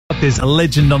There's a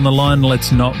legend on the line.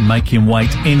 Let's not make him wait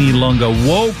any longer.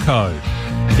 Walco.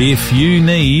 If you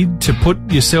need to put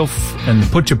yourself and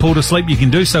put your pool to sleep, you can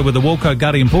do so with the Walco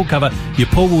Guardian Pool Cover. Your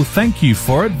pool will thank you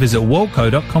for it. Visit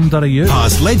walco.com.au.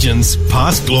 Past legends,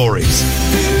 past glories.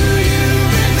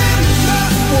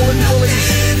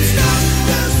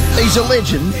 He's a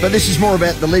legend, but this is more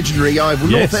about the legendary Oval.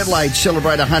 Yes. North Adelaide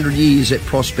celebrate 100 years at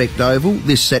Prospect Oval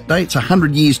this Saturday. It's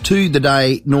 100 years to the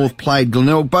day North played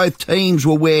Glenelg. Both teams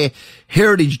will wear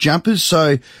heritage jumpers,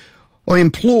 so I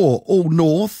implore all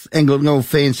North and Glenelg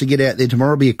fans to get out there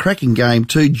tomorrow. It'll be a cracking game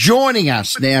too. Joining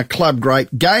us now, club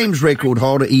great, games record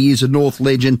holder, he is a North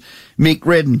legend, Mick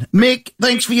Redden. Mick,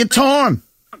 thanks for your time.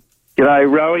 G'day,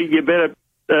 Rowie. You better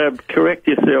correct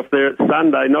yourself there. It's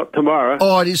Sunday, not tomorrow.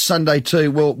 Oh, it is Sunday too.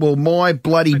 Well, my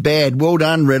bloody bad. Well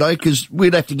done, Reddo, because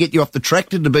we'd have to get you off the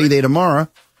tractor to be there tomorrow.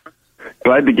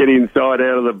 Glad to get inside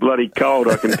out of the bloody cold.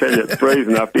 I can tell you it's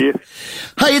freezing up here.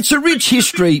 Hey, it's a rich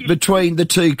history between the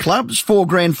two clubs, 4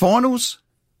 grand finals.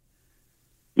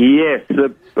 Yes,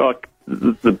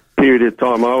 the period of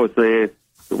time I was there,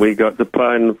 we got to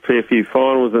play in a fair few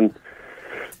finals and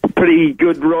pretty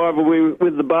good rivalry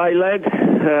with the Bay lads.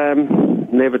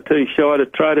 Never too shy to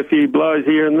trade a few blows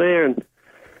here and there, and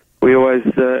we always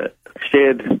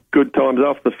shared good times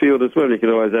off the field as well. You could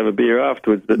always have a beer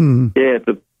afterwards. But yeah,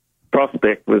 the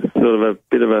Prospect was sort of a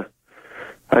bit of a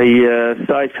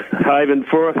safe haven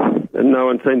for us, and no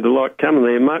one seemed to like coming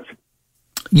there much.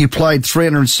 You played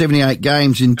 378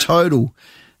 games in total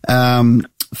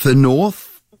for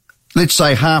North. Let's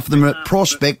say half of them are at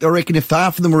Prospect. I reckon if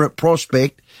half of them were at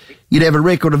Prospect, you'd have a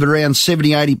record of around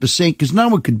 70-80% because no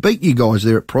one could beat you guys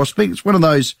there at Prospect. It's one of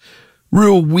those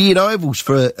real weird ovals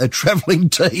for a travelling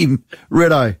team,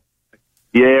 Reddo.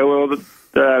 Yeah, well,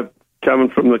 coming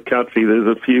from the country,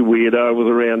 there's a few weird ovals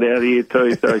around out here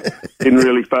too, so it didn't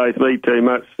really faze me too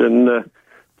much. And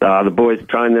the boys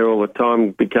trained there all the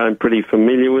time, became pretty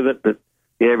familiar with it. But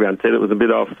yeah, everyone said it was a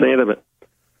bit off-centre, but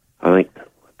I think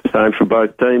it's the same for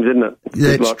both teams, isn't it? That's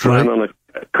it's like true. playing on a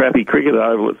crappy cricket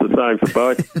oval, it's the same for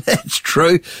both. That's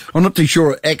true. I'm not too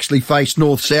sure it actually faced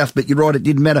north-south, but you're right, it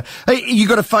didn't matter. Hey, you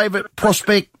got a favourite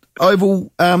Prospect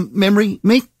Oval memory,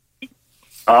 Mick?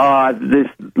 There's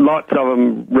lots of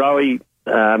them, Rowie,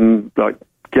 like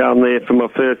going there for my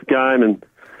first game and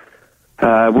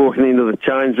walking into the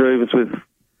change rooms with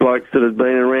blokes that had been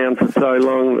around for so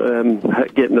long,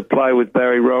 getting to play with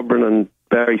Barry Robran and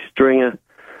Barry Stringer,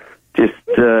 just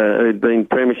who'd been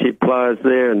premiership players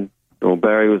there, and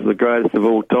Barry was the greatest of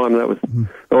all time. That was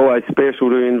always special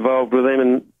to be involved with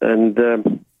them, and there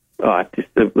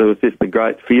was just a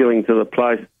great feeling to the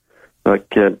place. Like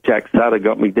Jack Sutter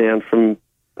got me down from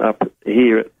up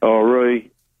here at Orroo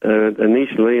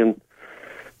initially, and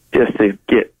just to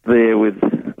get there with,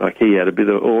 like, he had a bit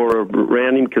of aura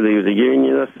around him because he was a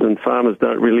unionist, and farmers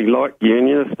don't really like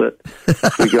unionists, but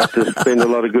we got to spend a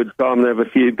lot of good time and have a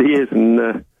few beers,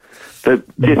 and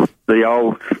just the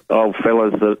old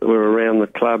fellas that were around the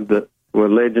club that were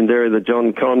legendary, the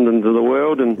John Condons of the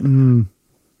world, and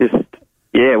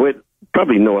we're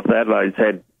probably North Adelaide's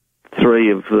had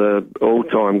 3 of the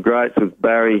all-time greats with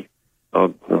Barry. A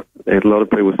lot of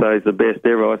people say he's the best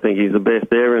ever. I think he's the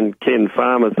best ever. And Ken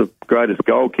Farmer's the greatest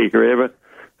goal kicker ever.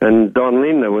 And Don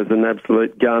Lindner was an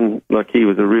absolute gun. Like, he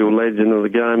was a real legend of the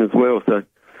game as well. So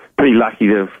pretty lucky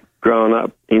to have grown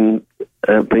up in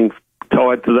being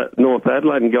tied to that North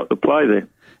Adelaide and got to play there.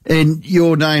 And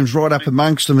your name's right up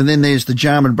amongst them. And then there's the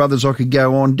Jarman brothers. I could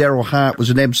go on. Daryl Hart was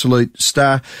an absolute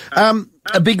star.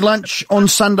 A big lunch on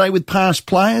Sunday with past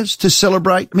players to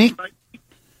celebrate, Mick?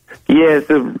 Yeah, it's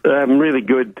a really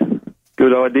good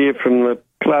idea from the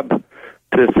club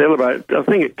to celebrate. I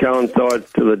think it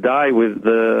coincides to the day with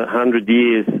the 100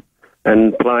 years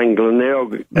and playing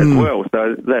Glenelg as well.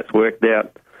 So that's worked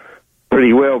out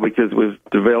pretty well because we've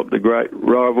developed a great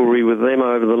rivalry with them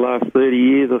over the last 30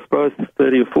 years, I suppose,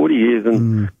 30 or 40 years.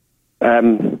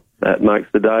 And that makes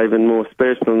the day even more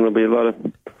special, and there'll be a lot of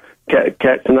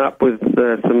catching up with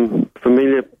some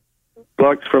familiar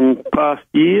blokes from past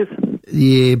years.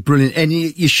 Yeah, brilliant. And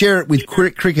you share it with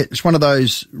cricket. It's one of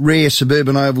those rare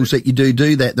suburban ovals that you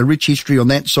do that. The rich history on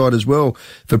that side as well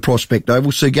for Prospect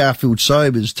Oval. Sir Garfield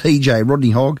Sobers, TJ,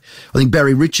 Rodney Hogg. I think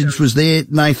Barry Richards was there,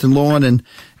 Nathan Lyon and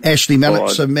Ashley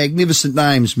Mallett. Some magnificent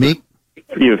names, Mick.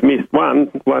 You've missed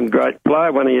one great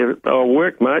player, one of your old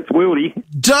workmates, Wildy.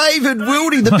 David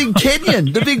Wildy, the big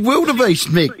Kenyan, the big wildebeest,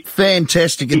 Mick.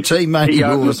 Fantastic, a teammate of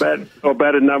yours. I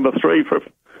batted number 3 for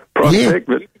Prospect,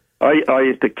 but I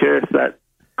used to curse that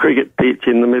cricket pitch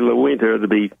in the middle of winter to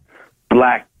be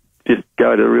black, just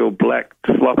go to real black,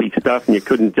 sloppy stuff, and you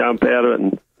couldn't jump out of it.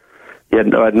 And Yeah,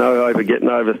 I had no hope of getting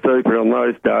over Super on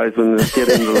those days when they get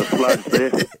into the sludge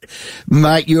there.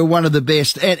 Mate, you were one of the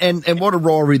best. And what a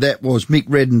rivalry that was. Mick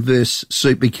Redden versus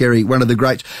Super Kerry, one of the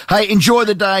greats. Hey, enjoy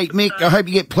the day, Mick. I hope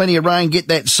you get plenty of rain, get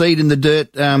that seed in the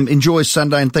dirt. Enjoy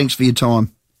Sunday, and thanks for your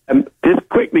time. Just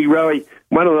quickly, Rowie,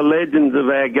 one of the legends of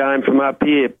our game from up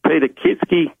here, Peter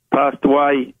Kitsky, passed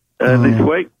away this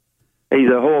week. He's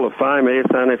a Hall of Famer,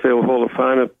 SNFL Hall of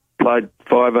Famer, played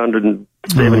 570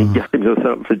 games or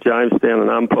something for Jamestown and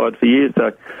umpired for years.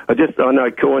 So I know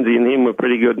Cornsey and him were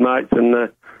pretty good mates, and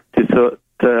just thought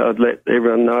I'd let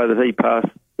everyone know that he passed.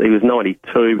 He was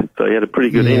 92, so he had a pretty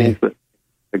good innings, but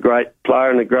a great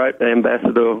player and a great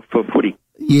ambassador for footy.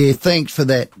 Yeah, thanks for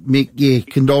that, Mick. Yeah,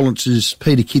 condolences.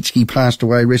 Peter Kitsky passed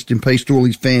away. Rest in peace to all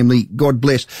his family. God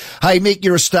bless. Hey, Mick,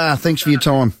 you're a star. Thanks for your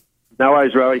time. No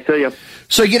worries, Rowie. See ya.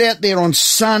 So get out there on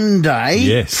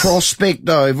Sunday, Prospect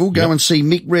Oval. Go and see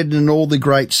Mick Redden and all the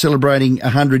greats celebrating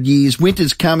 100 years.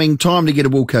 Winter's coming. Time to get a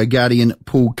Wilco Guardian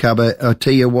pool cover. I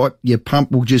tell you what, your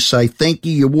pump will just say thank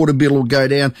you. Your water bill will go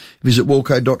down. Visit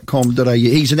wilco.com.au.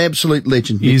 He's an absolute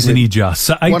legend. Isn't he just?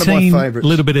 So 18, one of my favourites. A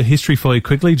little bit of history for you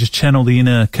quickly. Just channel the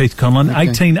inner Keith Conlon. Okay.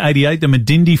 1888, the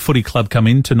Medindi Footy Club come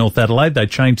into North Adelaide. They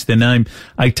changed their name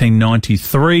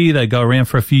 1893. They go around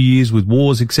for a few years with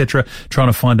wars, etc., trying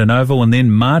to find an oval, and then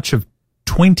March of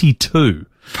 22.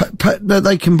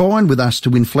 They combined with us to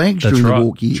win flags during the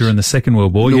war years. During the Second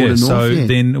World War,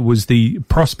 then was the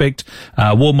Prospect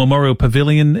War Memorial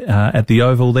Pavilion at the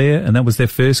Oval there, and that was their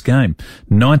first game.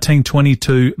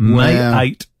 1922, May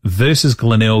 8 versus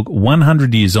Glenelg,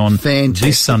 100 years on. Fantastic.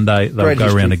 This Sunday, they'll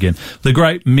go around again. The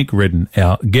great Mick Redden,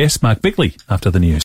 our guest, Mark Bickley, after the news.